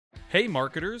Hey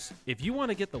marketers, if you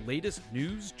want to get the latest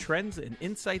news, trends, and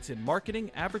insights in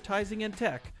marketing, advertising, and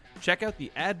tech, check out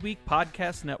the Adweek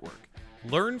Podcast Network.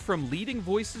 Learn from leading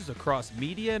voices across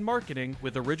media and marketing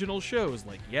with original shows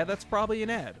like Yeah, That's Probably an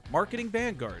Ad, Marketing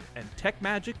Vanguard, and Tech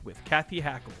Magic with Kathy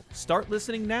Hackle. Start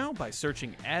listening now by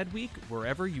searching Adweek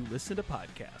wherever you listen to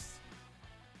podcasts.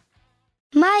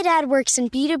 My dad works in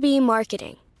B2B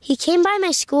marketing. He came by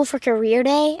my school for career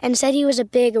day and said he was a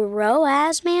big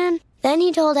ROAS man. Then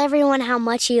he told everyone how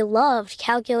much he loved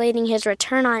calculating his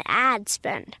return on ad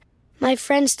spend. My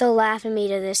friends still laugh at me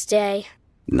to this day.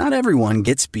 Not everyone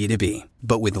gets B2B,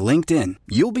 but with LinkedIn,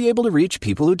 you'll be able to reach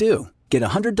people who do. Get a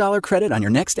 $100 credit on your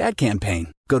next ad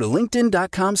campaign. Go to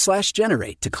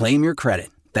linkedin.com/generate to claim your credit.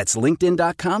 That's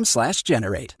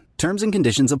linkedin.com/generate. Terms and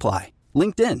conditions apply.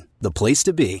 LinkedIn, the place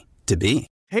to be, to be.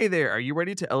 Hey there, are you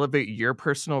ready to elevate your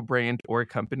personal brand or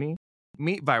company?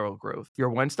 Meet Viral Growth, your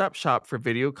one-stop shop for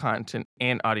video content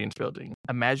and audience building.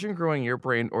 Imagine growing your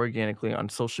brand organically on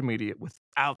social media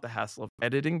without the hassle of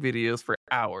editing videos for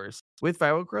hours. With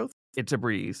Viral Growth, it's a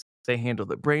breeze. They handle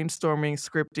the brainstorming,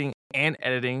 scripting, and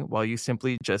editing while you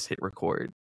simply just hit record.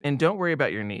 And don't worry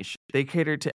about your niche. They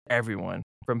cater to everyone,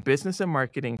 from business and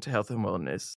marketing to health and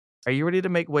wellness. Are you ready to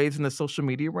make waves in the social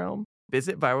media realm?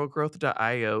 Visit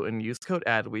viralgrowth.io and use code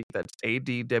ADWEEK, that's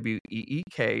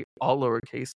ADWEEK, all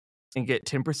lowercase, and get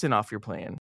 10% off your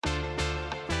plan.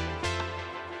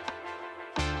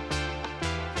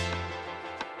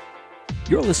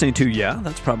 You're listening to Yeah,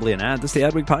 That's Probably an Ad. This is the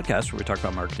Adweek Podcast, where we talk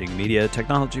about marketing, media,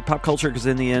 technology, pop culture, because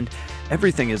in the end,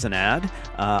 everything is an ad.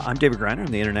 I'm David Greiner. I'm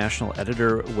the international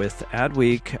editor with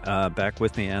Adweek. Back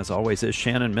with me, as always, is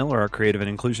Shannon Miller, our creative and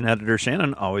inclusion editor.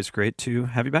 Shannon, always great to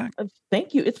have you back.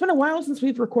 Thank you. It's been a while since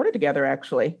we've recorded together,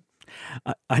 actually.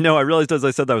 I know. I realized as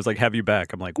I said that, I was like, have you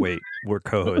back? I'm like, wait, we're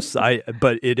co-hosts.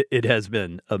 But it has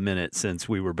been a minute since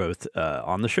we were both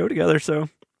on the show together, so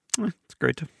it's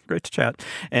great to chat.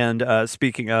 And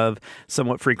speaking of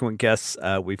somewhat frequent guests,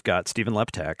 we've got Stephen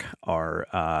Leptak, our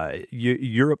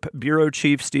Europe bureau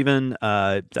chief. Stephen,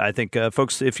 I think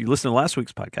folks, if you listen to last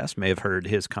week's podcast, may have heard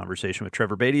his conversation with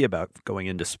Trevor Beatty about going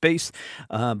into space.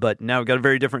 But now we've got a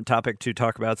very different topic to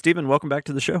talk about. Stephen, welcome back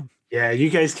to the show. Yeah, you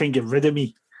guys can get rid of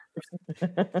me.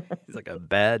 He's like a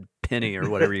bad penny or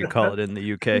whatever you call it in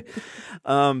the UK.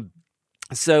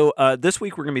 So this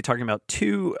week we're going to be talking about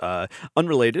two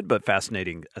unrelated but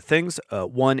fascinating things.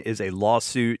 One is a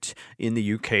lawsuit in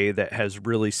the UK that has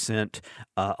really sent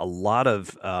a lot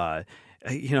of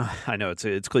I know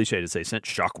it's cliche to say sent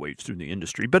shockwaves through the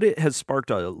industry, but it has sparked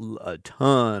a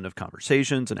ton of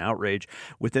conversations and outrage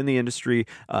within the industry.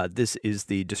 This is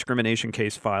the discrimination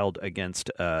case filed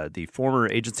against the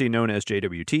former agency known as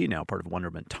JWT, now part of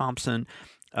Wunderman Thompson,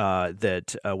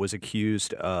 that was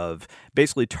accused of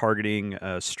basically targeting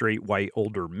straight white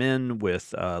older men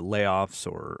with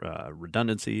layoffs or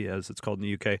redundancy, as it's called in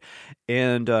the UK,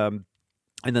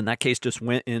 and then that case just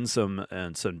went in some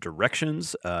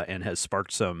directions and has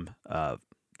sparked some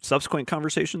subsequent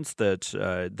conversations that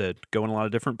go in a lot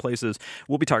of different places.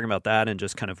 We'll be talking about that and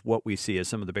just kind of what we see as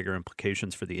some of the bigger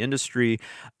implications for the industry.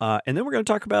 And then we're going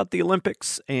to talk about the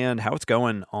Olympics and how it's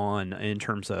going on in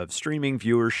terms of streaming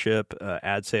viewership,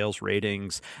 ad sales,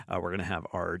 ratings. We're going to have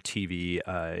our TV,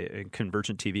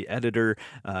 Convergent TV editor,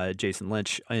 Jason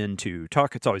Lynch, in to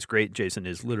talk. It's always great. Jason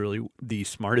is literally the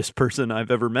smartest person I've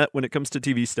ever met when it comes to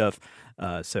TV stuff.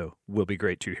 So will be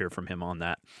great to hear from him on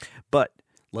that. But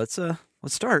let's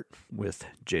start with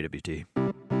JWT.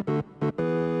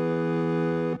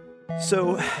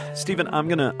 So, Stephen, I'm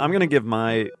gonna give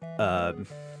my.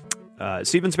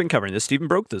 Stephen's been covering this. Stephen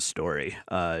broke this story.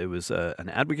 It was an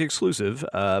Adweek exclusive,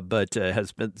 but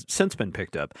has since been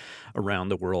picked up around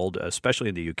the world, especially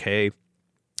in the UK,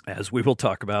 as we will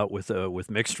talk about with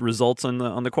mixed results on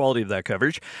the quality of that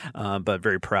coverage, but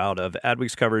very proud of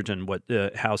Adweek's coverage and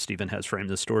how Stephen has framed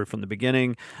the story from the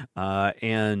beginning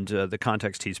and the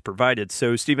context he's provided.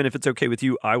 So, Stephen, if it's okay with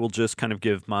you, I will just kind of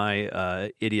give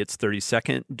my idiot's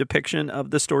 30-second depiction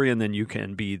of the story, and then you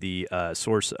can be the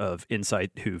source of insight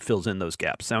who fills in those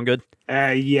gaps. Sound good?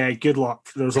 Yeah, good luck.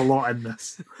 There's a lot in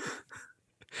this.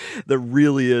 There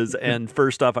really is. And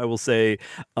first off, I will say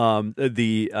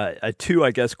the two,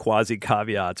 I guess, quasi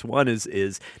caveats. One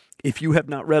is if you have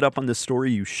not read up on this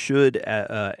story, you should.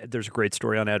 There's a great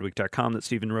story on adweek.com that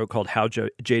Stephen wrote called How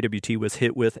JWT Was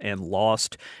Hit With and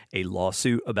Lost a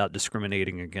Lawsuit About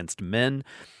Discriminating Against Men.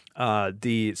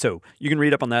 So you can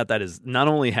read up on that. That is not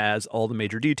only has all the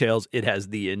major details, it has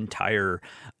the entire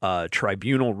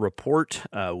tribunal report,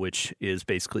 which is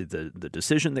basically the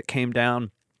decision that came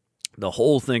down. The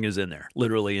whole thing is in there,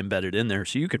 literally embedded in there,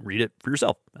 so you can read it for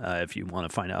yourself if you want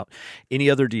to find out any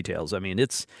other details. I mean,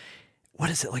 what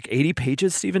is it, like 80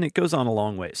 pages, Stephen? It goes on a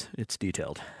long ways. It's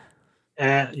detailed.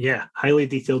 Yeah, highly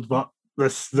detailed, but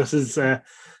this is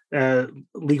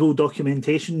legal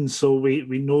documentation, so we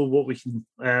know what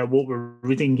what we're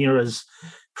reading here is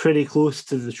pretty close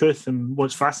to the truth. And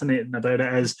what's fascinating about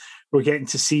it is we're getting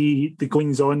to see the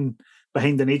goings on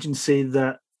behind an agency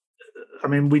that, I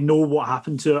mean, we know what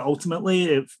happened to it ultimately.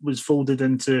 It was folded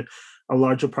into a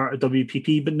larger part of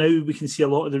WPP, but now we can see a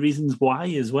lot of the reasons why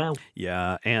as well.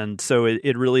 Yeah, and so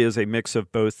it really is a mix of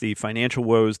both the financial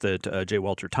woes that J.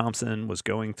 Walter Thompson was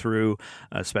going through,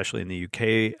 especially in the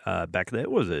UK back then.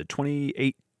 What was it,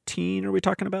 2018 are we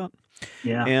talking about?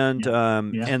 Yeah. And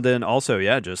and then also,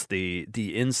 just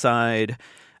the inside.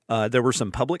 There were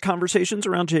some public conversations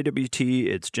around JWT,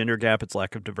 its gender gap, its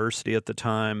lack of diversity at the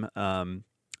time.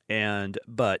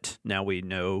 But now we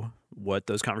know what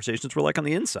those conversations were like on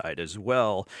the inside as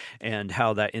well, and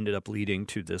how that ended up leading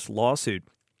to this lawsuit.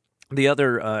 The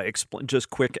other just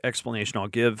quick explanation I'll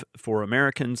give for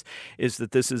Americans is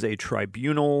that this is a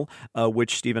tribunal,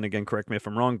 which, Stephen, again, correct me if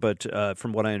I'm wrong, but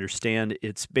from what I understand,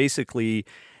 it's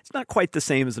not quite the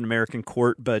same as an American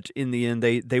court, but in the end,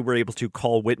 they were able to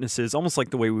call witnesses, almost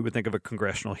like the way we would think of a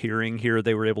congressional hearing here.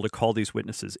 They were able to call these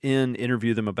witnesses in,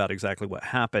 interview them about exactly what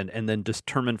happened, and then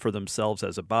determine for themselves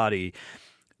as a body,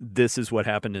 this is what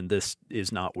happened and this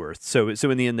is not worth. So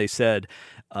in the end, they said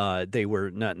they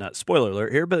were not spoiler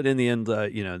alert here, but in the end,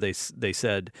 they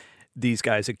said these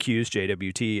guys accused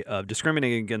JWT of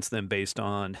discriminating against them based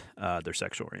on their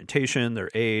sexual orientation, their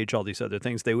age, all these other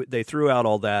things. They threw out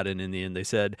all that, and in the end, they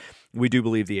said, we do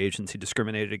believe the agency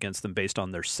discriminated against them based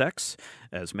on their sex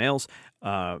as males,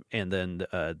 and then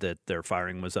that their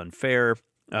firing was unfair.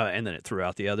 And then it threw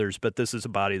out the others. But this is a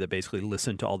body that basically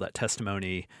listened to all that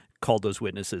testimony, called those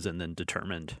witnesses, and then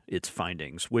determined its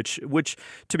findings, which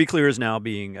to be clear, is now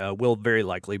will very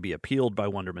likely be appealed by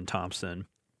Wunderman Thompson,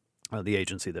 the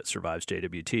agency that survives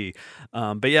JWT.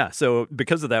 So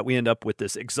because of that, we end up with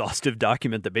this exhaustive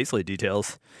document that basically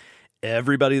details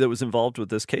everybody that was involved with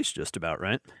this case, just about,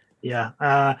 right? Yeah.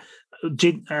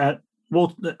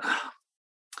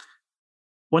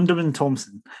 Wunderman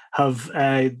Thompson have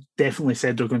definitely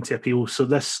said they're going to appeal. So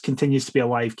this continues to be a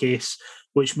live case,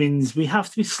 which means we have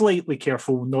to be slightly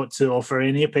careful not to offer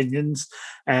any opinions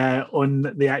on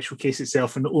the actual case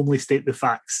itself and only state the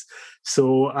facts.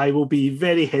 So I will be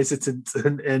very hesitant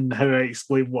in how I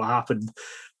explain what happened.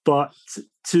 But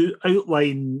to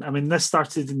outline, I mean, this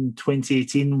started in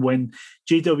 2018 when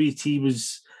JWT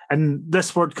was, and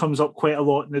this word comes up quite a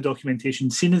lot in the documentation,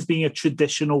 seen as being a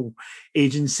traditional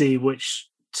agency, which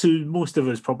to most of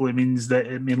us probably means that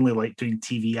it mainly liked doing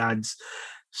TV ads.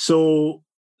 So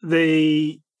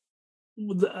that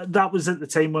was at the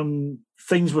time when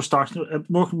things were starting,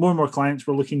 more and more clients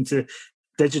were looking to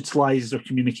digitalize their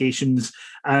communications,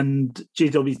 and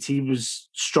JWT was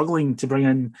struggling to bring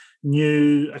in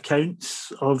new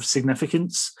accounts of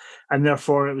significance, and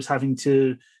therefore it was having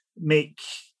to make,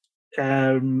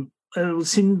 it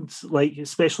seemed like,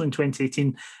 especially in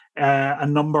 2018, a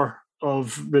number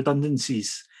of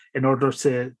redundancies in order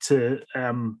to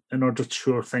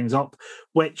shore things up,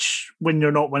 which, when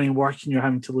you're not winning work and you're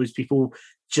having to lose people,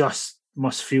 just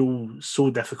must feel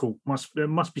so difficult. It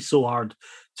must be so hard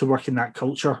to work in that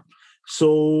culture.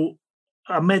 So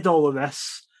amid all of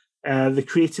this, the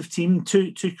creative team,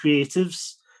 two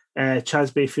creatives,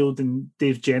 Chaz Bayfield and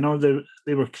Dave Jenner,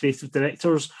 they were creative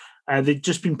directors. They'd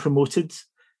just been promoted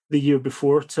the year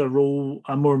before to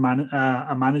a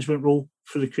management role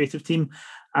for the creative team,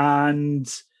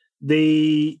 and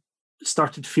they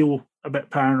started to feel a bit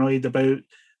paranoid about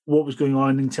what was going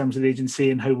on in terms of the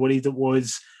agency and how worried it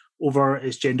was over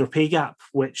its gender pay gap,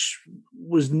 which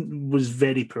was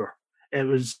very poor. It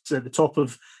was at the top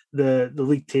of the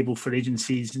league table for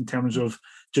agencies in terms of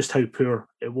just how poor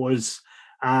it was,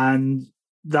 and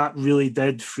that really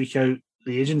did freak out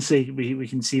the agency. We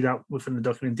can see that within the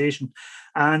documentation.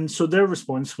 And so their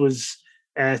response was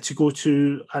to go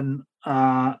to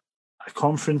a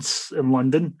conference in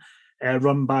London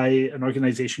run by an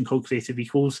organisation called Creative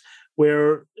Equals,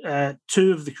 where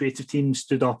two of the creative teams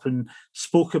stood up and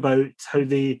spoke about how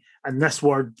they, and this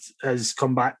word has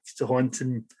come back to haunt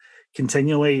and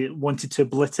continually, wanted to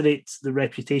obliterate the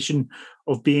reputation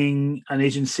of being an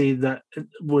agency that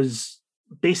was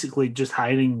basically just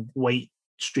hiring white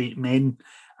straight men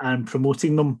and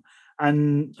promoting them.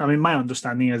 And I mean, my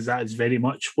understanding is that is very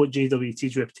much what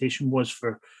JWT's reputation was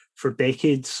for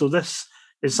decades. So this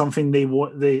is something they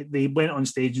went on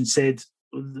stage and said,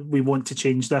 we want to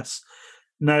change this.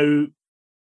 Now,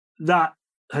 that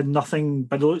had nothing,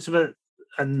 by the looks of it,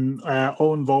 and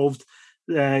all involved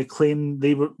claim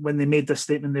when they made this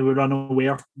statement, they were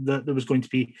unaware that there was going to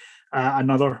be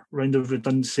another round of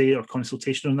redundancy or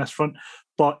consultation on this front.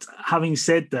 But having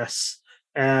said this,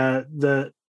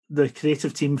 the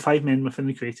creative team, 5 men within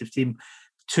the creative team,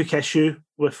 took issue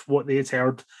with what they had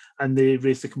heard, and they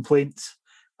raised a complaint,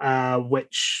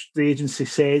 which the agency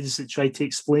says it tried to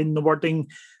explain the wording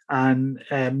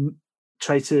and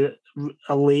try to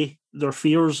allay their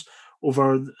fears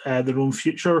over their own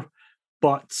future.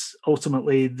 But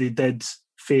ultimately, they did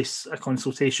face a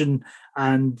consultation,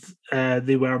 and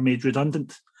they were made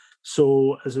redundant.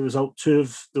 So as a result, 2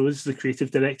 of those, the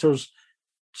creative directors,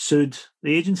 sued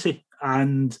the agency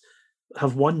and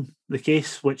have won the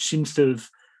case, which seems to have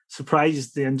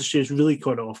surprised the industry, has really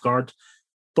caught it off guard.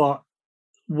 But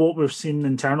what we've seen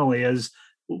internally is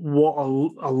what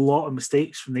a lot of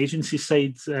mistakes from the agency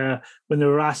side when they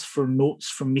were asked for notes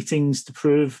from meetings to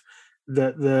prove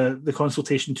that the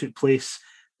consultation took place,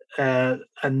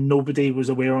 and nobody was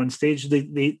aware on stage.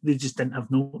 They just didn't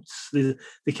have notes.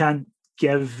 They can't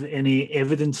give any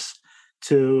evidence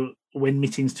to when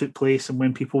meetings took place and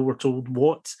when people were told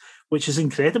what, which is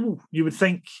incredible. You would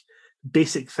think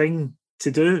basic thing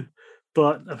to do,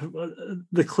 but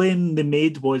the claim they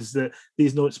made was that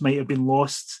these notes might have been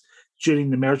lost during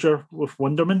the merger with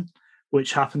Wonderman,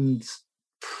 which happened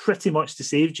pretty much to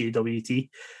save JWT.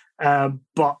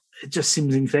 But it just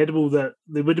seems incredible that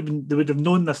they would have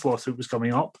known this lawsuit was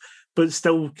coming up, but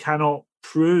still cannot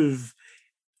prove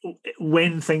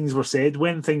when things were said,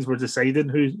 when things were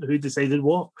decided, who decided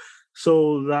what.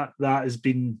 So that has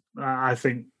been, I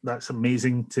think that's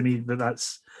amazing to me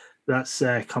that's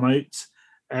come out.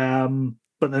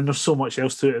 But then there's so much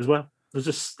else to it as well. It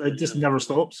just never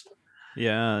stops.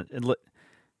 Yeah,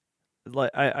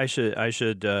 I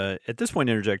should at this point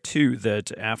interject too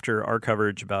that after our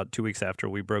coverage, about 2 weeks after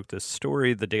we broke this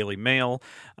story, the Daily Mail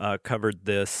covered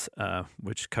this,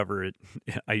 which cover it.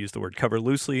 I use the word cover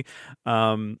loosely.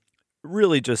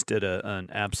 Really, just did an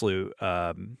absolute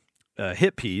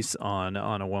hit piece on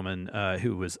a woman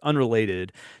who was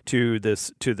unrelated to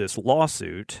this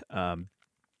lawsuit,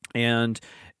 and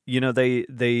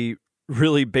they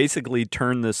really basically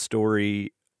turned this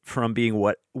story from being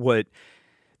what.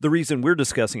 The reason we're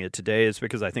discussing it today is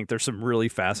because I think there's some really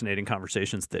fascinating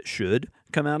conversations that should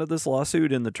come out of this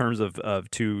lawsuit in the terms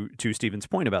of to Stephen's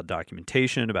point about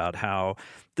documentation, about how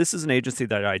this is an agency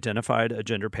that identified a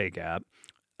gender pay gap,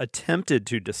 attempted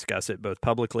to discuss it both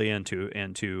publicly and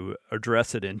to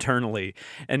address it internally,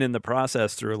 and in the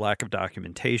process, through a lack of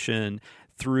documentation,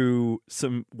 through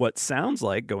some what sounds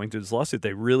like going through this lawsuit,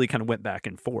 they really kind of went back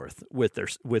and forth with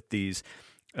these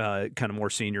kind of more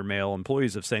senior male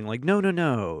employees of saying like, no,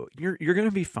 you're going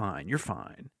to be fine. You're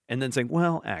fine. And then saying,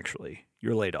 well, actually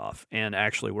you're laid off, and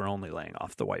actually we're only laying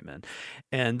off the white men.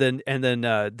 And then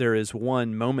there is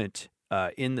one moment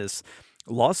in this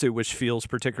lawsuit, which feels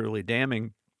particularly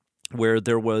damning, where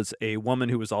there was a woman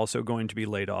who was also going to be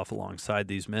laid off alongside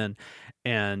these men,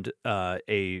 and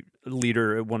a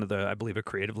leader, I believe a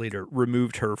creative leader,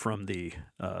 removed her from the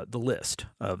list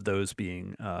of those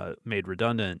being made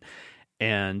redundant.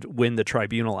 And when the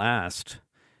tribunal asked,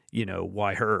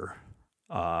 why her,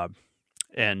 and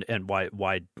why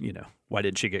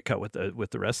didn't she get cut with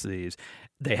the rest of these,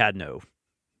 they had no,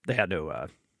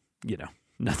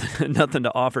 nothing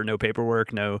to offer, no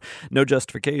paperwork, no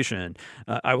justification.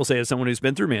 I will say, as someone who's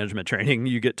been through management training,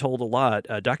 you get told a lot.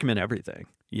 Document everything.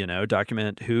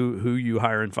 Document who you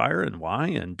hire and fire and why,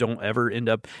 and don't ever end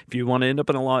up, if you want to end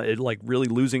up in a law like really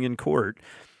losing in court,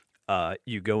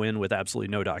 you go in with absolutely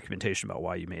no documentation about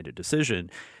why you made a decision.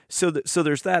 So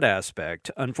there's that aspect.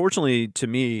 Unfortunately, to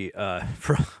me,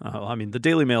 the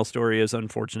Daily Mail story is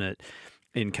unfortunate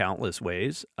in countless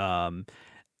ways.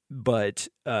 But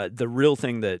the real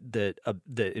thing that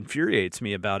infuriates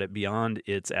me about it, beyond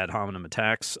its ad hominem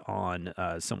attacks on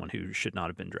someone who should not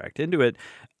have been dragged into it,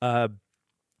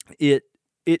 it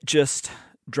just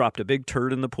dropped a big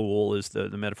turd in the pool, is the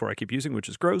metaphor I keep using, which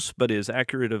is gross, but is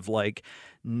accurate, of like,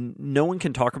 no one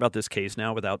can talk about this case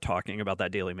now without talking about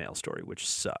that Daily Mail story, which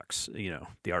sucks.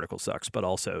 The article sucks, but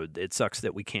also it sucks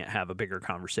that we can't have a bigger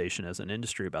conversation as an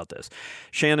industry about this.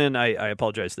 Shannon, I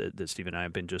apologize that Steve and I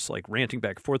have been just like ranting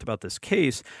back and forth about this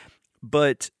case,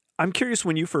 but I'm curious,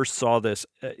 when you first saw this,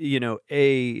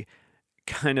 a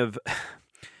kind of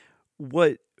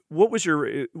What was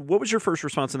your first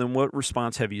response, and then what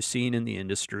response have you seen in the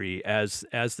industry as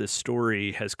this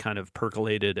story has kind of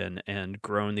percolated and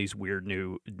grown these weird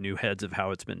new heads of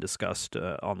how it's been discussed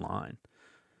online?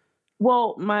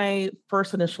 Well, my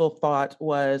first initial thought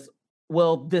was,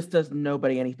 well, this does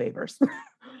nobody any favors.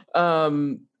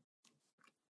 When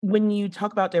you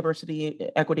talk about diversity,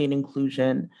 equity, and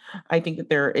inclusion, I think that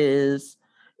there is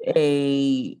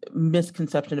a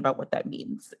misconception about what that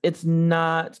means. It's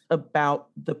not about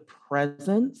the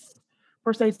presence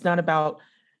per se. It's not about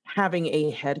having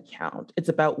a head count. It's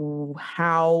about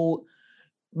how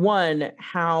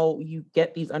you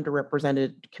get these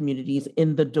underrepresented communities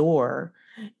in the door,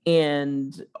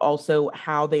 and also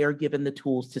how they are given the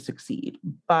tools to succeed.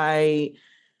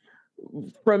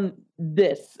 From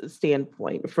this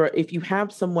standpoint, for if you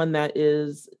have someone that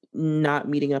is not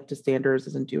meeting up to standards,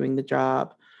 isn't doing the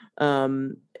job,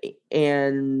 and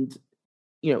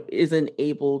isn't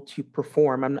able to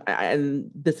perform,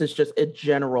 and this is just a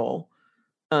general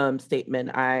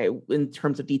statement. In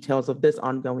terms of details of this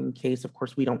ongoing case, of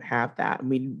course, we don't have that.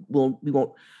 We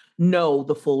won't know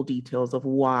the full details of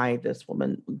why this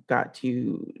woman got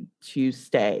to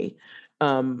stay.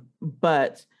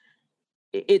 But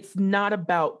it's not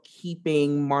about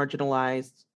keeping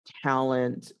marginalized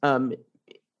talent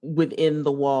within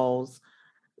the walls,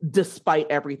 despite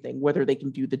everything, whether they can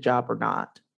do the job or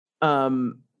not.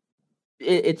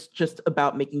 It's just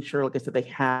about making sure, like I said, they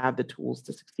have the tools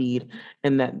to succeed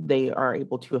and that they are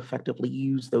able to effectively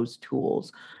use those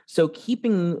tools. So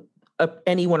keeping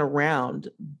anyone around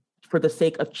for the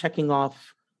sake of checking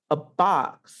off a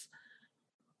box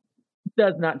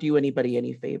does not do anybody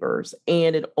any favors.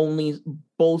 And it only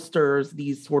bolsters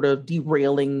these sort of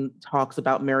derailing talks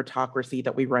about meritocracy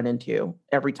that we run into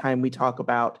every time we talk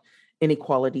about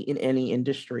inequality in any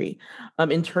industry.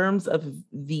 In terms of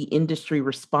the industry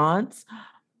response,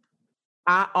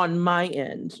 on my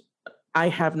end, I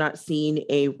have not seen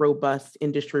a robust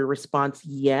industry response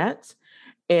yet.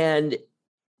 And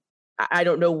I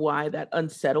don't know why that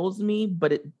unsettles me,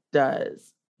 but it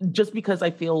does. Just because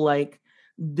I feel like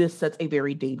this sets a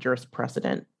very dangerous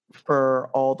precedent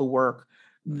for all the work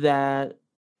that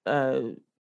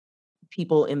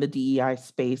people in the DEI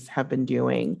space have been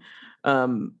doing.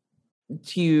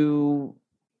 To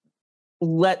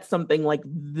let something like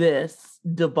this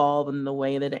devolve in the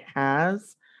way that it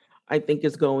has, I think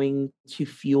is going to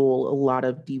fuel a lot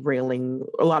of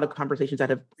conversations that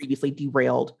have previously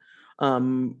derailed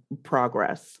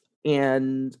progress.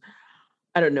 And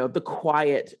I don't know, the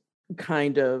quiet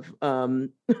kind of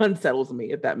unsettles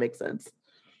me, if that makes sense.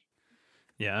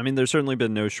 Yeah, I mean, there's certainly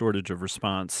been no shortage of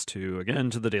response to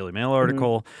the Daily Mail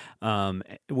article,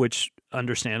 which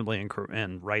understandably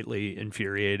and rightly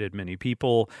infuriated many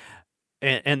people.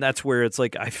 And that's where it's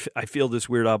like, I feel this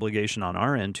weird obligation on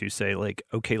our end to say, like,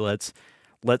 okay, let's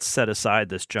set aside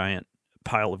this giant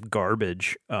pile of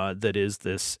garbage that is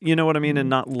this, you know what I mean? And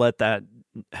not let that,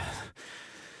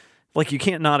 like, you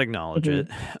can't not acknowledge it.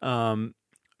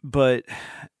 But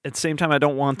at the same time, I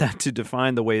don't want that to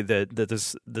define the way that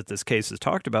this case is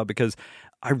talked about, because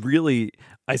I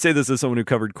say this as someone who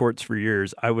covered courts for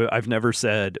years. I've never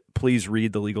said, please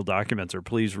read the legal documents or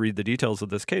please read the details of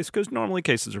this case, because normally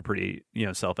cases are pretty,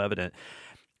 self-evident.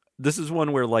 This is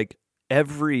one where, like,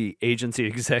 every agency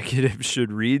executive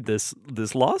should read this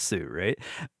lawsuit, right?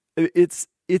 It's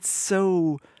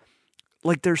so...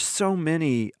 like, there's so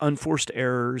many unforced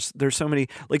errors. There's so many,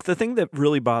 like, the thing that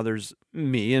really bothers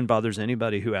me and bothers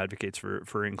anybody who advocates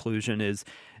for inclusion is,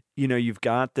 you've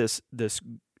got this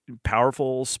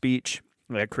powerful speech,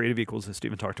 like Creative Equals that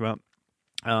Stephen talked about,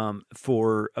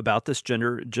 about this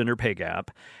gender pay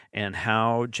gap and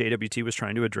how JWT was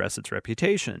trying to address its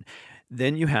reputation.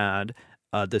 Then you had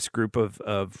this group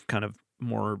of kind of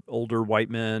more older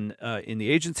white men in the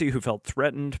agency who felt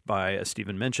threatened by, as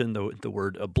Stephen mentioned, the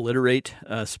word obliterate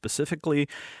specifically.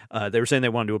 They were saying they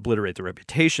wanted to obliterate the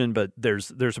reputation, but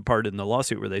there's a part in the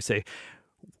lawsuit where they say,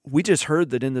 we just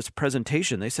heard that in this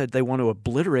presentation they said they want to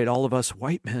obliterate all of us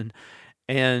white men.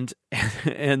 And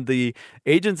the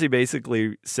agency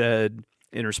basically said,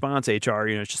 in response, HR,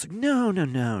 it's just like, no,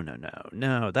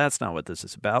 that's not what this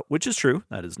is about, which is true.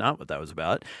 That is not what that was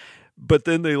about. But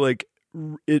then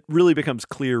it really becomes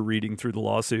clear reading through the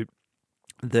lawsuit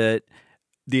that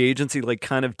the agency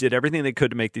kind of did everything they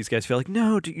could to make these guys feel like,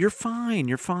 no, you're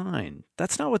fine.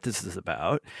 That's not what this is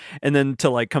about. And then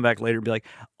to come back later and be like,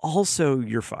 also,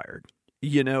 you're fired.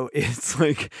 It's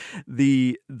like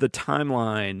the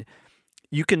timeline.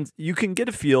 You can get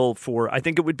a feel for, I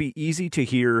think it would be easy to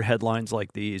hear headlines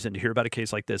like these and to hear about a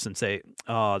case like this and say,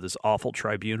 oh, this awful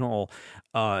tribunal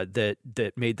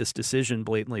that made this decision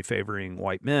blatantly favoring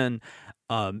white men.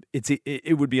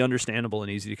 It would be understandable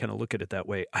and easy to kind of look at it that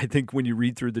way. I think when you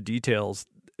read through the details,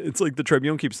 it's like the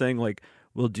tribunal keeps saying, like,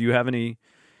 well, do you got any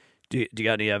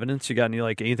evidence? You got any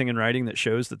anything in writing that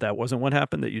shows that wasn't what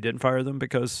happened, that you didn't fire them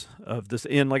because of this?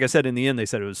 And like I said, in the end, they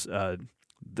said it was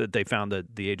that they found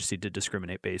that the agency did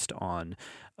discriminate based on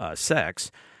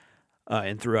sex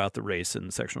and throughout the race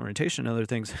and sexual orientation and other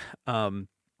things.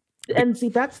 And see,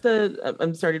 that's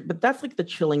I'm sorry, but that's like the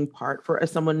chilling part for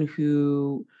as someone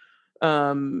who,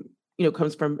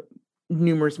 comes from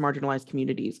numerous marginalized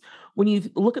communities. When you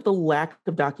look at the lack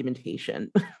of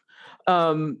documentation,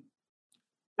 um,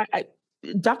 I,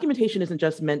 documentation isn't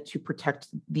just meant to protect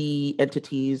the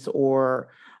entities or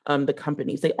the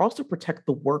companies. They also protect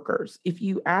the workers. If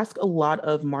you ask a lot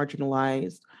of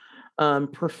marginalized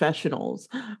professionals,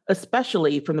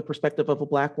 especially from the perspective of a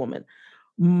Black woman,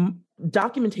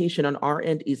 documentation on our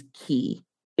end is key.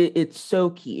 It's so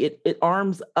key. It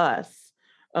arms us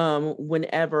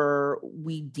whenever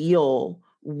we deal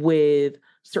with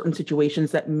certain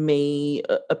situations that may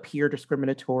appear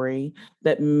discriminatory,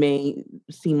 that may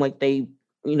seem like they,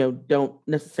 don't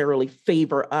necessarily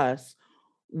favor us.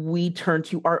 We turn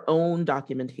to our own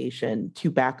documentation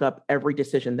to back up every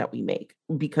decision that we make,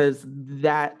 because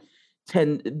that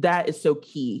is so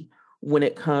key when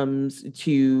it comes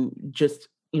to just,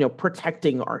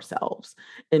 protecting ourselves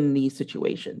in these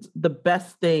situations. The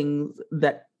best things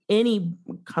that any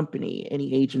company,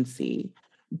 any agency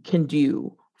can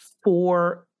do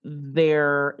for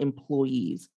their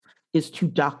employees is to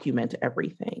document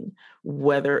everything,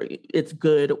 whether it's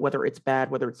good, whether it's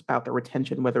bad, whether it's about their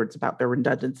retention, whether it's about their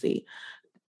redundancy.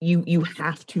 You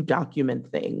have to document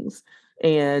things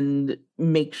and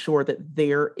make sure that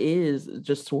there is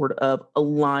just sort of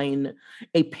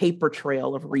a paper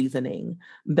trail of reasoning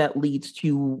that leads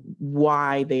to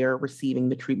why they are receiving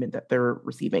the treatment that they're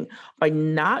receiving. By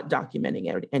not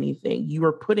documenting anything, you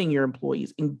are putting your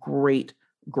employees in great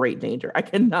danger. I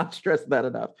cannot stress that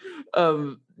enough.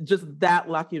 Just that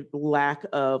lack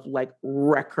of like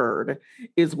record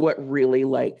is what really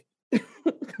like a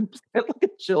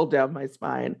chill down my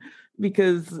spine,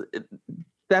 because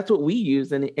that's what we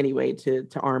use in any way to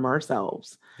arm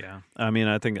ourselves. Yeah. I mean,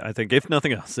 I think if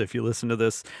nothing else, if you listen to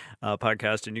this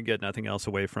podcast and you get nothing else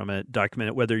away from it, document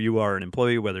it, whether you are an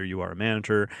employee, whether you are a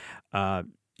manager.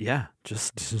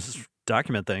 Just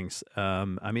document things.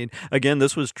 I mean, again,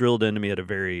 this was drilled into me at a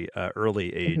very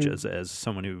early age as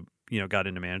someone who, got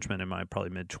into management in my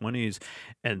probably mid-20s.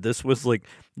 And this was like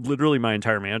literally my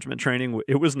entire management training.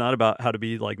 It was not about how to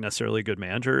be like necessarily a good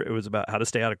manager. It was about how to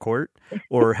stay out of court,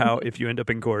 or how, if you end up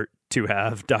in court, to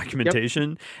have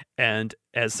documentation. Yep. And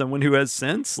as someone who has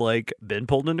since like been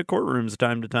pulled into courtrooms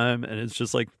time to time, and it's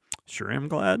just like, sure, I'm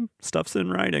glad stuff's in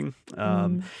writing.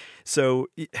 So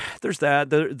there's that.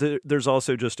 There's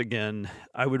also just, again,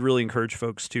 I would really encourage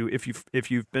folks to,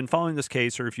 if you've been following this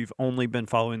case, or if you've only been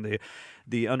following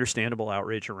the understandable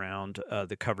outrage around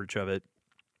the coverage of it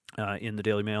in the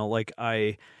Daily Mail, like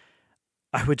I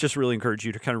would just really encourage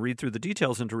you to kind of read through the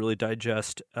details and to really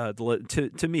digest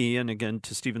to me. And again,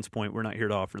 to Stephen's point, we're not here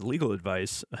to offer legal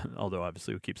advice, although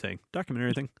obviously we keep saying document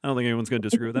everything. I don't think anyone's going to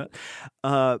disagree with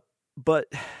that. But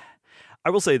I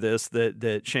will say this,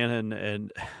 that Shannon,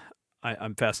 and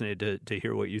I'm fascinated to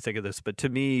hear what you think of this, but to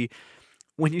me,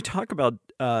 when you talk about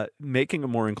making a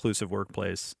more inclusive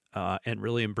workplace and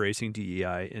really embracing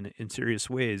DEI in serious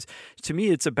ways, to me,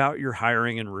 it's about your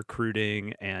hiring and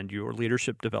recruiting and your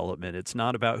leadership development. It's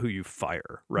not about who you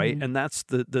fire, right? Mm-hmm. And that's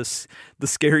the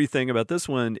scary thing about this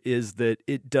one, is that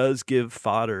it does give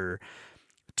fodder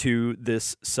to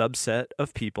this subset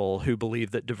of people who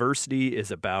believe that diversity is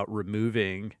about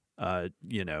removing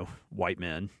white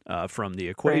men from the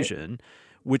equation, right,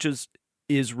 which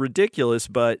is ridiculous.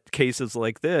 But cases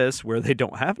like this, where they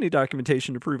don't have any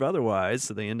documentation to prove otherwise,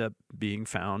 so they end up being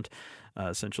found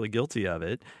essentially guilty of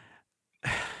it.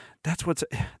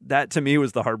 That to me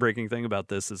was the heartbreaking thing about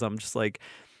this, is I'm just like,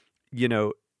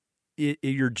 you're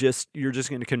just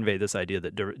going to convey this idea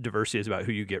that diversity is about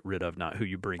who you get rid of, not who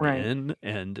you bring in.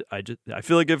 And I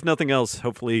feel like, if nothing else,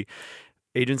 hopefully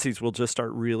agencies will just start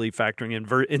really factoring in,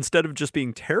 instead of just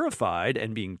being terrified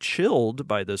and being chilled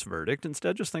by this verdict,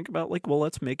 instead just think about like, well,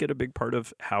 let's make it a big part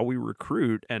of how we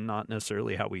recruit and not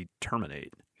necessarily how we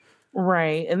terminate.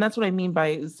 Right. And that's what I mean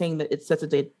by saying that it sets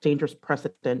a dangerous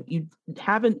precedent. You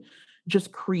haven't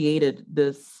just created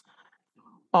this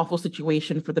awful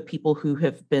situation for the people who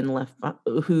have been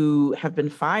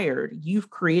fired. You've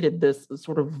created this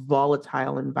sort of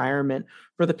volatile environment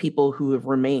for the people who have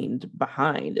remained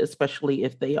behind, especially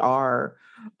if they are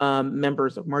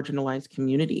members of marginalized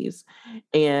communities.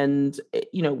 And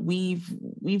we've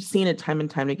seen it time and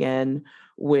time again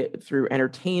through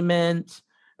entertainment,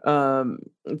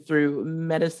 through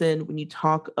medicine. When you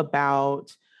talk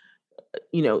about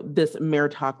this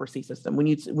meritocracy system, when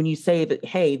you say that,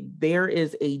 hey, there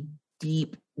is a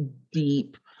deep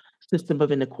system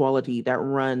of inequality that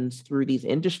runs through these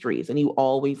industries, and you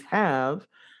always have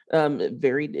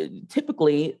very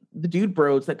typically the dude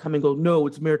bros that come and go, no,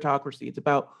 it's meritocracy, it's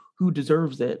about who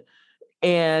deserves it.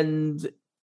 And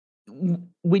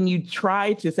when you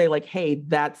try to say like, hey,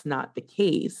 that's not the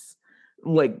case,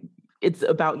 like it's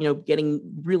about, getting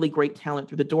really great talent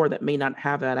through the door that may not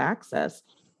have that access.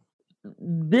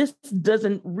 This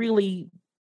doesn't really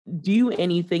do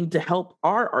anything to help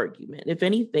our argument. If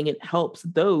anything, it helps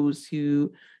those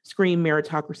who scream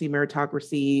meritocracy,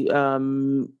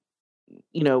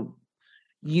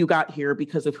 you got here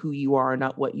because of who you are,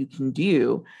 not what you can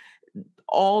do.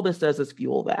 All this does is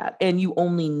fuel that. And you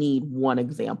only need one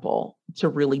example to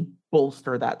really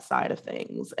bolster that side of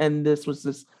things. And this was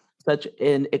just such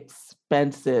an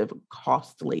expensive,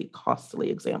 costly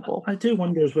example. I do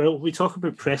wonder as well, we talk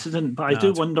about precedent, but I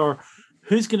do wonder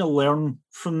who's going to learn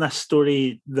from this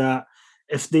story that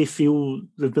if they feel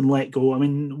they've been let go. I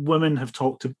mean, women have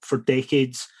talked for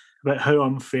decades about how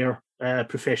unfair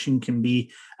profession can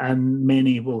be, and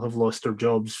many will have lost their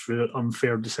jobs through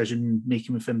unfair decision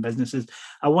making within businesses.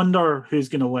 I wonder who's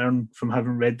going to learn from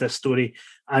having read this story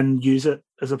and use it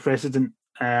as a precedent,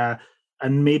 and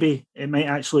maybe it might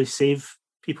actually save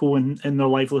people in their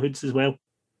livelihoods as well.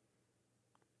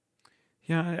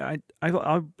 Yeah,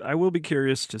 I will be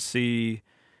curious to see,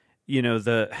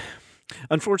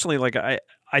 unfortunately, like I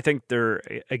think there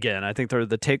are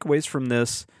the takeaways from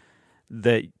this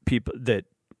that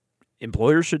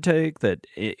employers should take, that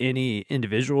any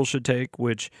individual should take,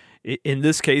 which in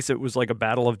this case, it was like a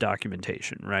battle of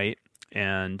documentation, right?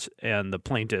 And the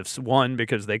plaintiffs won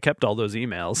because they kept all those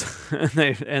emails,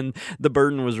 and the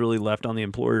burden was really left on the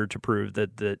employer to prove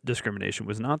that the discrimination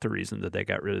was not the reason that they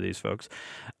got rid of these folks.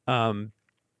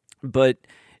 But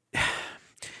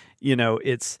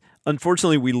it's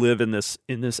unfortunately we live in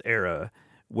this era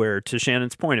where, to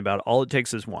Shannon's point about all it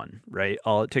takes is one, right?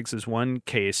 All it takes is one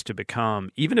case to become,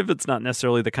 even if it's not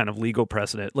necessarily the kind of legal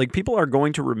precedent, like people are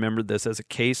going to remember this as a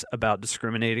case about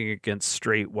discriminating against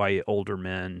straight, white, older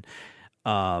men,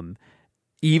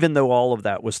 even though all of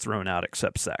that was thrown out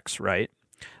except sex, right?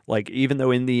 Like, even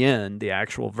though in the end, the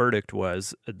actual verdict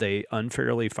was they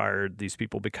unfairly fired these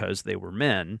people because they were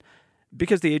men,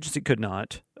 because the agency could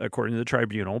not, according to the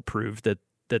tribunal, prove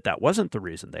that wasn't the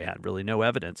reason. They had really no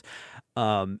evidence.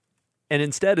 And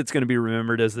instead, it's going to be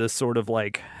remembered as this sort of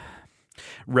like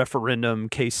referendum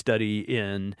case study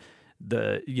in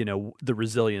the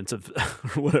resilience of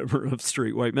whatever of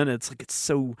straight white men. It's like, it's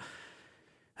so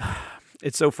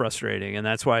frustrating. And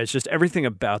that's why it's just everything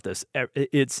about this.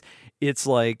 It's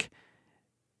like,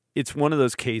 it's one of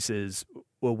those cases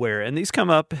where, and these come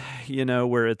up,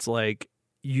 where it's like,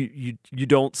 you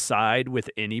don't side with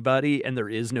anybody, and there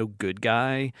is no good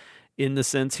guy in the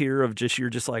sense here of just,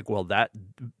 you're just like, well, that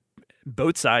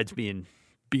both sides being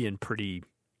pretty,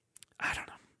 I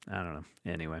don't know.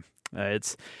 Anyway,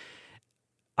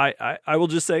 I will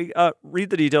just say,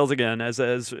 read the details again, as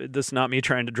this is not me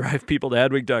trying to drive people to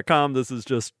adweek.com. This is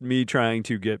just me trying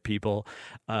to get people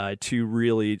to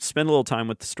really spend a little time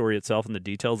with the story itself and the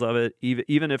details of it,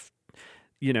 even if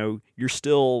you're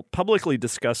still publicly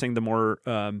discussing the more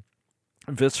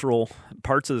visceral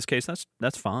parts of this case.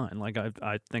 That's fine. Like,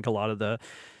 I think a lot of the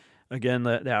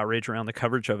outrage around the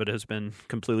coverage of it has been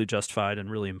completely justified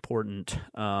and really important,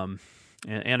 and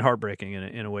heartbreaking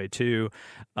in a way too.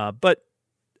 But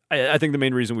I think the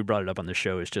main reason we brought it up on the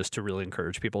show is just to really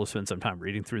encourage people to spend some time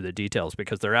reading through the details,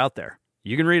 because they're out there.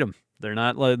 You can read them. They're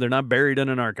not buried in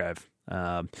an archive.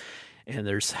 And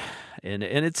it's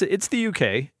the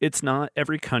UK. It's not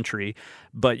every country,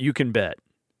 but you can bet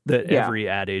that every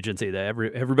ad agency, that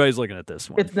everybody's looking at this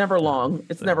one. It's never long.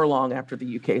 It's never long after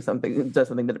the UK does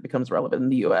something that it becomes relevant in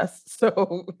the US.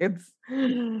 So it's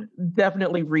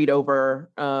definitely read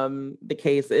over the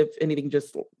case. If anything,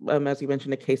 just as you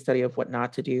mentioned, a case study of what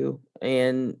not to do,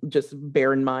 and just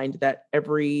bear in mind that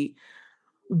every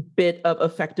bit of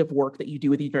effective work that you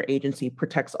do within your agency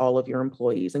protects all of your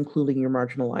employees, including your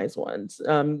marginalized ones.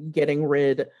 Getting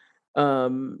rid,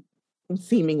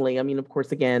 seemingly, I mean, of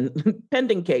course, again,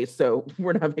 pending case, so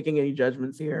we're not making any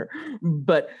judgments here,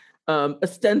 but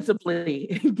ostensibly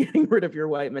getting rid of your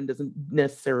white men doesn't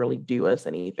necessarily do us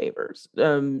any favors.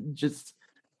 Just,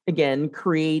 again,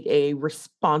 create a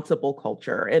responsible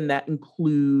culture, and that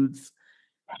includes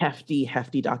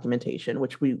hefty documentation,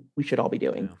 which we should all be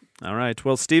doing. Yeah. All right.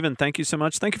 Well, Stephen, thank you so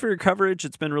much. Thank you for your coverage.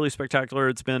 It's been really spectacular.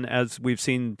 It's been, as we've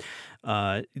seen,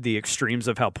 the extremes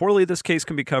of how poorly this case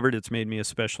can be covered. It's made me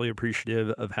especially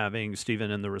appreciative of having Stephen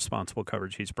and the responsible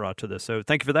coverage he's brought to this. So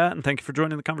thank you for that, and thank you for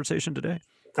joining the conversation today.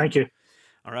 Thank you.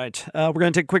 All right. We're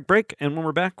going to take a quick break, and when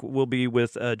we're back, we'll be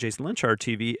with Jason Lynch, our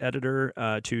TV editor,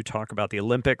 to talk about the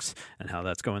Olympics and how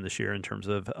that's going this year in terms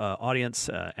of audience,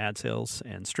 ad sales,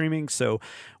 and streaming. So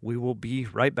we will be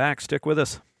right back. Stick with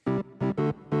us.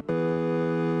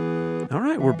 All All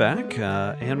right, we're back,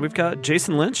 and we've got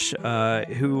Jason Lynch,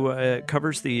 who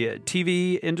covers the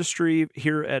TV industry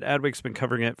here at Adweek's been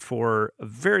covering it for a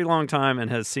very long time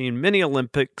and has seen many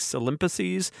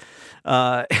Olympices.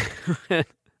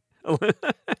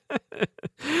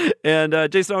 And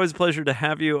Jason, always a pleasure to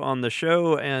have you on the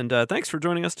show, and thanks for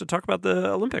joining us to talk about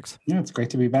the Olympics. Yeah, it's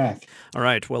great to be back. All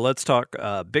right, well, let's talk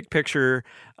big picture.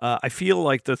 I feel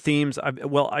like the themes.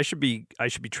 I should be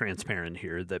transparent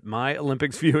here that my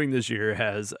Olympics viewing this year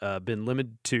has been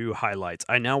limited to highlights.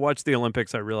 I now watch the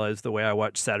Olympics. I realize the way I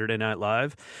watch Saturday Night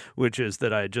Live, which is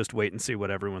that I just wait and see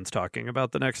what everyone's talking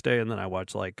about the next day, and then I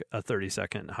watch like a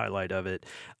 30-second highlight of it.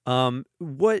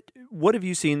 What have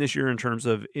you seen this year in terms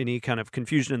of any kind of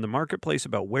confusion in the marketplace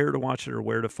about where to watch it or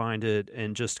where to find it,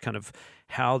 and just kind of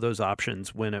how those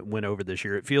options went over this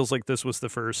year? It feels like this was the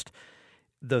first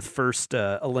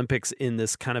Olympics in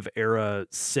this kind of era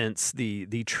since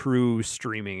the true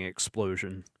streaming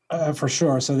explosion. For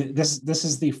sure. So this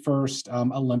is the first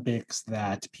Olympics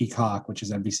that Peacock, which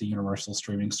is NBC Universal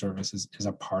streaming service, is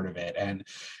a part of it, and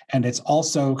it's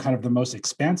also kind of the most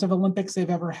expansive Olympics they've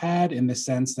ever had, in the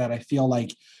sense that I feel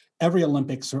like every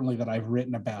Olympics, certainly that I've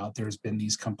written about, there's been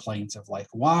these complaints of like,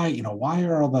 why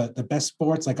are all the best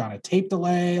sports like on a tape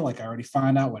delay? Like, I already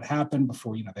find out what happened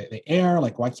before, they air.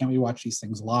 Like, why can't we watch these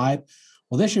things live?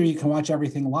 Well, this year you can watch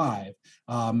everything live.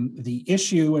 The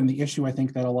issue I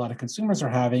think that a lot of consumers are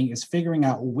having is figuring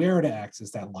out where to access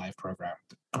that live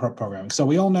programming. So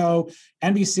we all know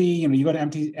NBC, you go to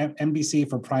NBC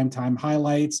for primetime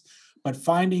highlights. But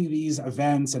finding these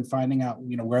events and finding out,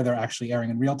 where they're actually airing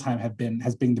in real time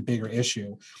has been the bigger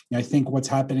issue. And I think what's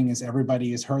happening is everybody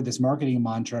has heard this marketing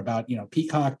mantra about,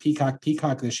 Peacock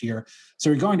this year. So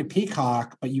you're going to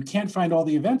Peacock, but you can't find all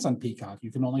the events on Peacock.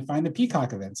 You can only find the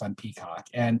Peacock events on Peacock.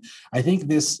 And I think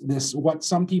this what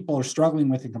some people are struggling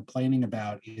with and complaining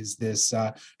about is this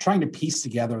trying to piece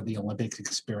together the Olympics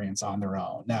experience on their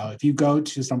own. Now, if you go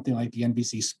to something like the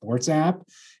NBC Sports app,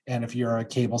 and if you're a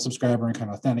cable subscriber and kind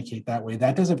of authenticate that way,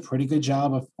 that does a pretty good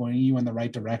job of pointing you in the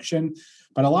right direction.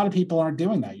 But a lot of people aren't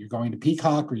doing that. You're going to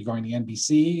Peacock or you're going to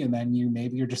NBC, and then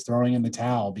you're just throwing in the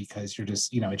towel because you're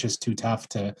just, it's just too tough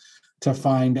to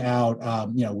find out,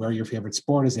 where your favorite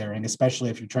sport is airing,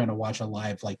 especially if you're trying to watch a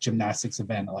live like gymnastics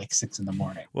event at like 6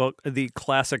 a.m. Well, the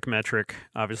classic metric,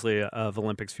 obviously, of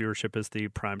Olympics viewership is the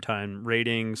primetime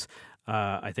ratings.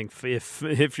 I think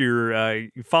if you're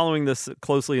following this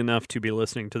closely enough to be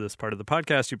listening to this part of the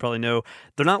podcast, you probably know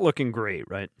they're not looking great,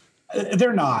 right?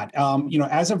 They're not.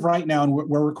 As of right now, and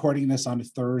we're recording this on a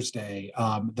Thursday,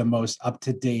 the most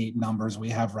up-to-date numbers we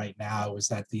have right now is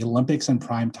that the Olympics in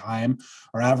prime time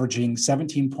are averaging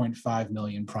 17.5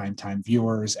 million primetime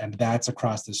viewers, and that's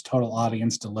across this total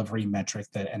audience delivery metric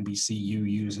that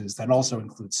NBCU uses. That also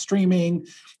includes streaming,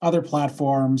 other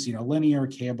platforms, linear,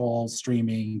 cable,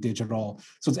 streaming, digital.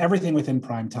 So it's everything within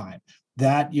prime time.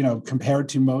 That, compared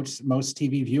to most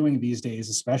TV viewing these days,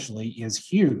 especially, is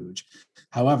huge.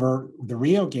 However, the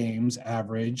Rio Games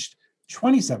averaged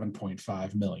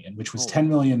 27.5 million, which was 10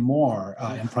 million more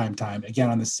in prime time, again,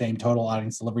 on the same total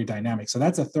audience delivery dynamic. So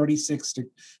that's a 36%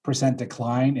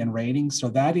 decline in ratings. So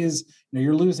that is,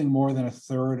 you're losing more than a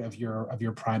third of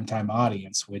your primetime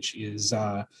audience, which is,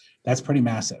 that's pretty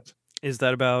massive. Is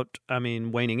that about,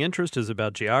 waning interest? Is it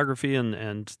about geography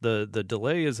and the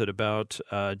delay? Is it about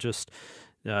just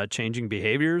changing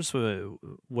behaviors?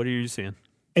 What are you seeing?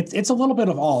 It's a little bit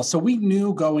of all. So we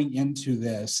knew going into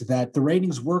this that the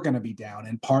ratings were going to be down,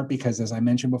 in part because, as I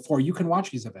mentioned before, you can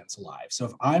watch these events live. So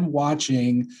if I'm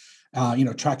watching,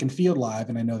 track and field live,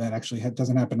 and I know that actually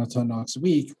doesn't happen until next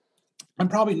week, I'm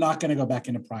probably not going to go back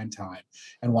into prime time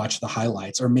and watch the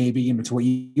highlights. Or maybe, to what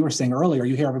you were saying earlier,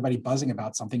 you hear everybody buzzing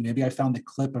about something. Maybe I found the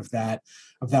clip of that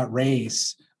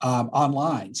race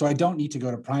online, so I don't need to go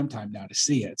to primetime now to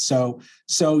see it. So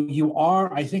you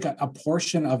are, I think, a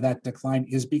portion of that decline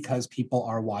is because people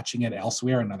are watching it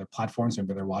elsewhere in other platforms.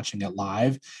 Maybe they're watching it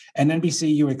live. And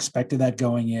NBC, you expected that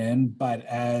going in, but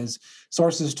as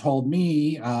sources told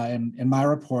me in my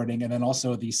reporting, and then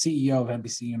also the CEO of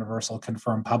NBC Universal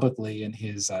confirmed publicly in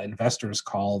his investors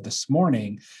call this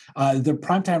morning, the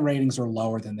primetime ratings are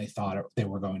lower than they thought they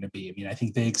were going to be. I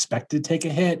think they expected to take a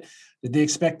hit. Did they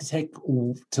expect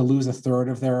to lose a third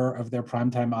of their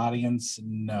primetime audience?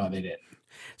 No, they didn't.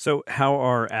 So how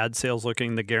are ad sales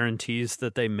looking, the guarantees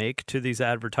that they make to these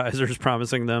advertisers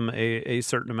promising them a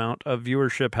certain amount of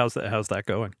viewership? How's that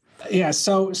going? Yeah,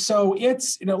 so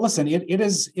it's, listen, it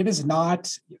is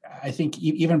not, I think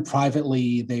even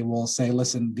privately they will say,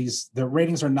 listen, the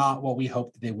ratings are not what we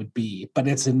hoped they would be, but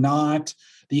it's not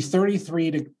the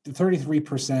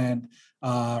 33%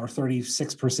 or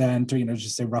 36%, or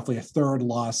just say roughly a third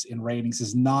loss in ratings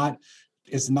is not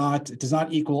does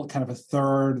not equal kind of a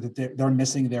third, that they're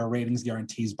missing their ratings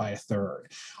guarantees by a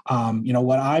third.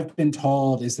 What I've been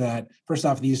told is that, first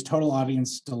off, these total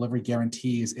audience delivery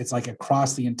guarantees, it's like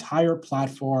across the entire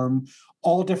platform,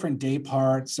 all different day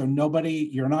parts. So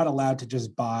you're not allowed to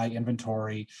just buy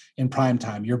inventory in prime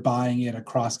time. You're buying it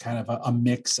across kind of a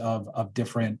mix of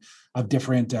different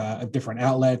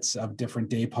outlets, of different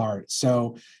day parts.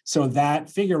 So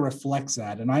that figure reflects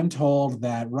that. And I'm told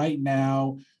that right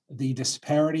now, the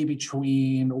disparity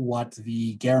between what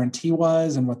the guarantee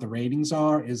was and what the ratings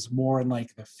are is more in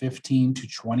like the 15 to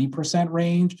 20%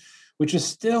 range, which is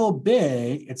still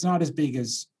big. It's not as big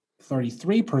as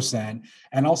 33%.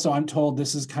 And also I'm told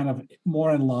this is kind of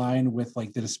more in line with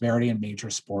like the disparity in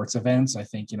major sports events. I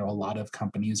think, a lot of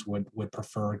companies would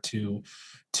prefer to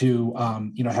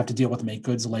have to deal with make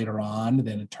goods later on.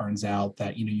 Then it turns out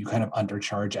that, you kind of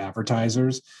undercharge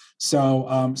advertisers.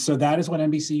 So that is what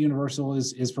NBC Universal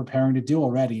is preparing to do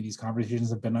already. These conversations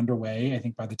have been underway. I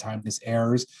think by the time this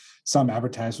airs, some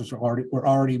advertisers were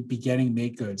already beginning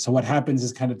make goods. So what happens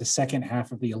is kind of the second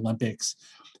half of the Olympics,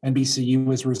 NBCU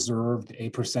was reserved a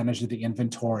percentage of the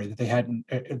inventory that they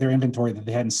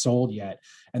hadn't sold yet.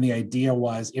 And the idea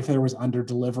was if there was under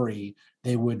delivery,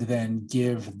 they would then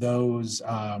give those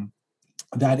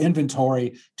that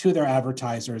inventory to their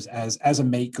advertisers as a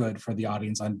make good for the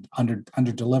audience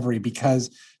under delivery, because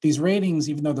these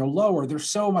ratings, even though they're lower, they're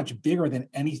so much bigger than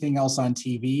anything else on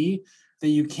TV that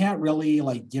you can't really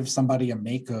like give somebody a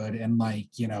make good and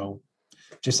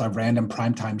just a random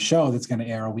primetime show that's going to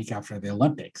air a week after the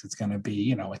Olympics. It's going to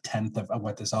be, a tenth of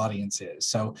what this audience is.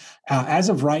 So as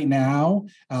of right now,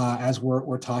 as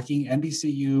we're talking,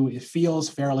 NBCU, it feels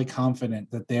fairly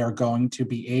confident that they are going to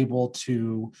be able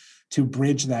to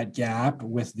bridge that gap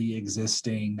with the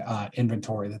existing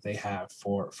inventory that they have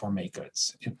for make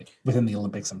goods within the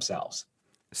Olympics themselves.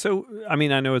 So, I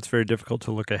mean, I know it's very difficult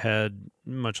to look ahead,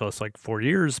 much less like 4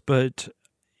 years, but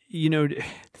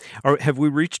have we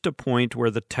reached a point where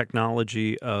the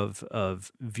technology of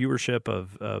viewership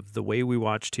of the way we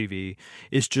watch TV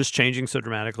is just changing so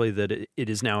dramatically that it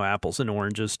is now apples and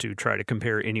oranges to try to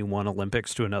compare any one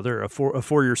Olympics to another? A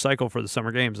 4-year cycle for the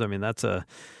Summer Games, I mean, that's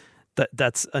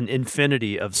an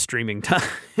infinity of streaming time.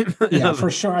 Yeah,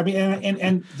 for sure. I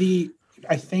mean,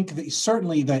 I think that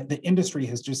certainly the industry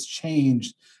has just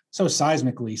changed so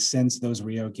seismically since those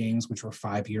Rio games, which were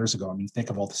 5 years ago. I mean, think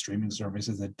of all the streaming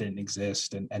services that didn't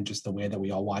exist and just the way that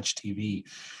we all watch TV.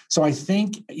 So I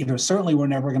think, certainly we're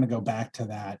never going to go back to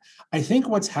that. I think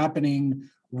what's happening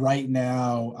right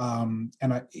now,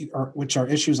 which are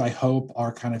issues I hope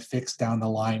are kind of fixed down the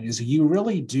line, is you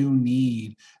really do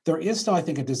need, there is still, I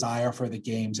think, a desire for the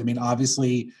games. I mean,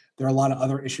 obviously, there are a lot of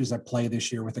other issues at play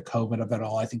this year with the COVID of it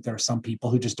all. I think there are some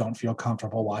people who just don't feel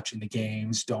comfortable watching the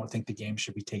games, don't think the game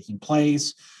should be taking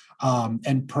place,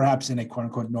 and perhaps in a quote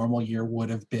unquote normal year would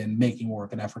have been making more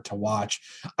of an effort to watch.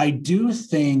 I do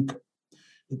think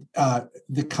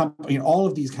the company, all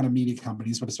of these kind of media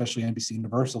companies, but especially NBC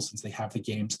Universal, since they have the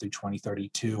games through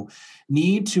 2032,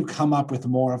 need to come up with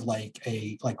more of like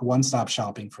one-stop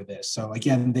shopping for this. So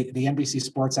again, the NBC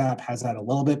Sports app has that a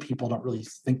little bit. People don't really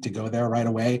think to go there right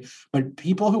away, but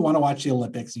people who want to watch the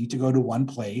Olympics need to go to one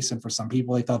place. And for some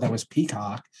people, they thought that was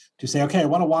Peacock, to say, okay, I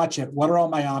want to watch it. What are all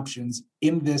my options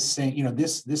in this same,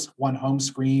 this one home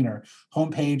screen or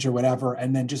homepage or whatever,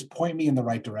 and then just point me in the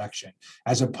right direction,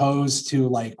 as opposed to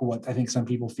like what I think some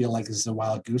people feel like is a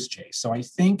wild goose chase. So I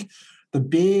think the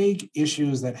big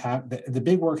issues that have the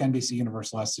big work NBC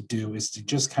Universal has to do is to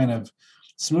just kind of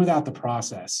smooth out the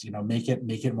process, make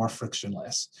it more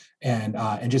frictionless and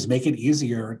just make it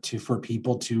easier for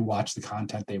people to watch the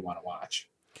content they want to watch.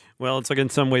 Well, it's like in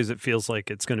some ways it feels like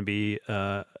it's going to be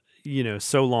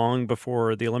so long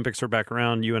before the Olympics are back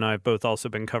around. You and I have both also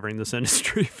been covering this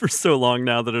industry for so long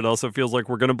now that it also feels like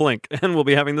we're going to blink and we'll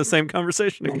be having the same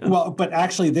conversation again. Well, but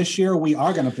actually this year we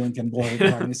are going to blink and blink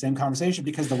having the same conversation,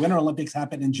 because the Winter Olympics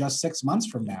happen in just 6 months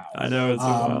from now. I know. It's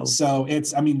wild. So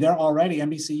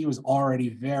NBCU is already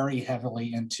very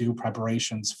heavily into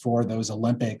preparations for those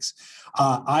Olympics.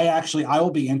 I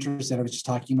will be interested. I was just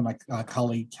talking to my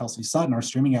colleague, Kelsey Sutton, our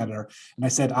streaming editor, and I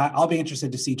said, I'll be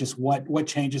interested to see just what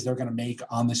changes they're going to make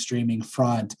on the streaming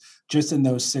front just in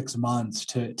those 6 months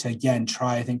to again,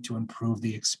 try, I think, to improve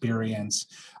the experience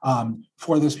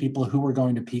for those people who were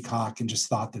going to Peacock and just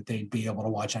thought that they'd be able to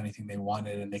watch anything they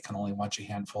wanted and they can only watch a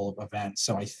handful of events.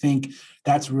 So I think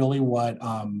that's really what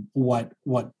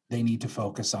they need to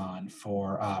focus on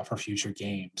for future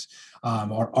games,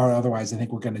 or otherwise I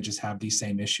think we're going to just have these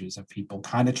same issues of people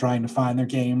kind of trying to find their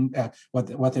game, what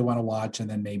they want to watch, and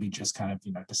then maybe just kind of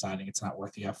deciding it's not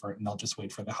worth the effort, and they'll just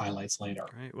wait for the highlights later.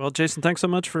 Great. Well, Jason, thanks so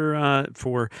much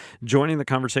for joining the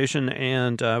conversation,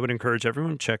 and I would encourage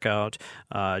everyone to check out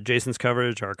Jason's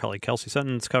coverage, our colleague Kelsey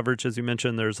Sutton's coverage. As you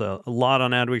mentioned, there's a lot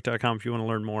on adweek.com if you want to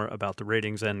learn more about the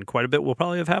ratings, and quite a bit will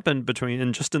probably have happened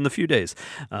in the few days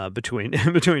between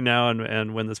now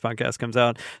and when this podcast comes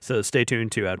out. So stay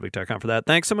tuned to adweek.com for that.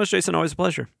 Thanks so much, Jason. Always a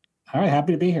pleasure. All right.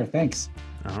 Happy to be here. Thanks.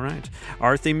 All right.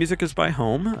 Our theme music is by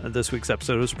Home. This week's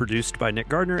episode was produced by Nick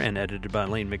Gardner and edited by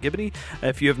Lane McGibney.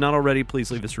 If you have not already, please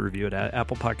leave us a review at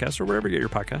Apple Podcasts or wherever you get your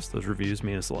podcasts. Those reviews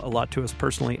mean a lot to us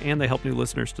personally, and they help new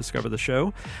listeners discover the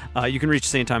show. You can reach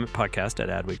us anytime at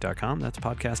podcast@adweek.com. That's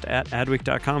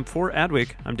podcast@adweek.com. For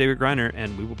Adweek, I'm David Greiner,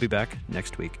 and we will be back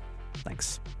next week.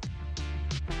 Thanks.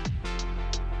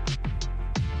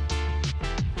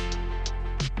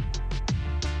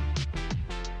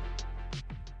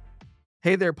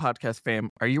 Hey there, podcast fam.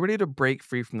 Are you ready to break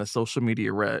free from the social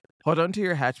media rut? Hold on to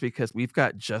your hatch because we've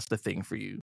got just the thing for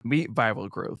you. Meet Viral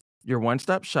Growth, your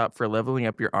one-stop shop for leveling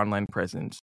up your online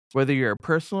presence. Whether you're a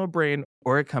personal brand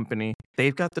or a company,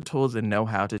 they've got the tools and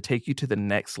know-how to take you to the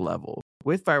next level.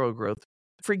 With Viral Growth,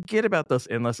 forget about those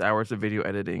endless hours of video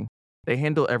editing. They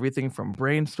handle everything from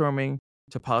brainstorming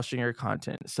to polishing your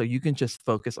content so you can just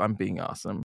focus on being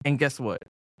awesome. And guess what?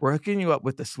 We're hooking you up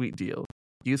with a sweet deal.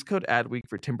 Use code ADWEEK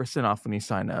for 10% off when you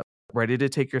sign up. Ready to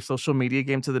take your social media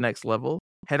game to the next level?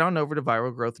 Head on over to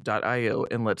viralgrowth.io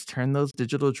and let's turn those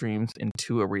digital dreams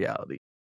into a reality.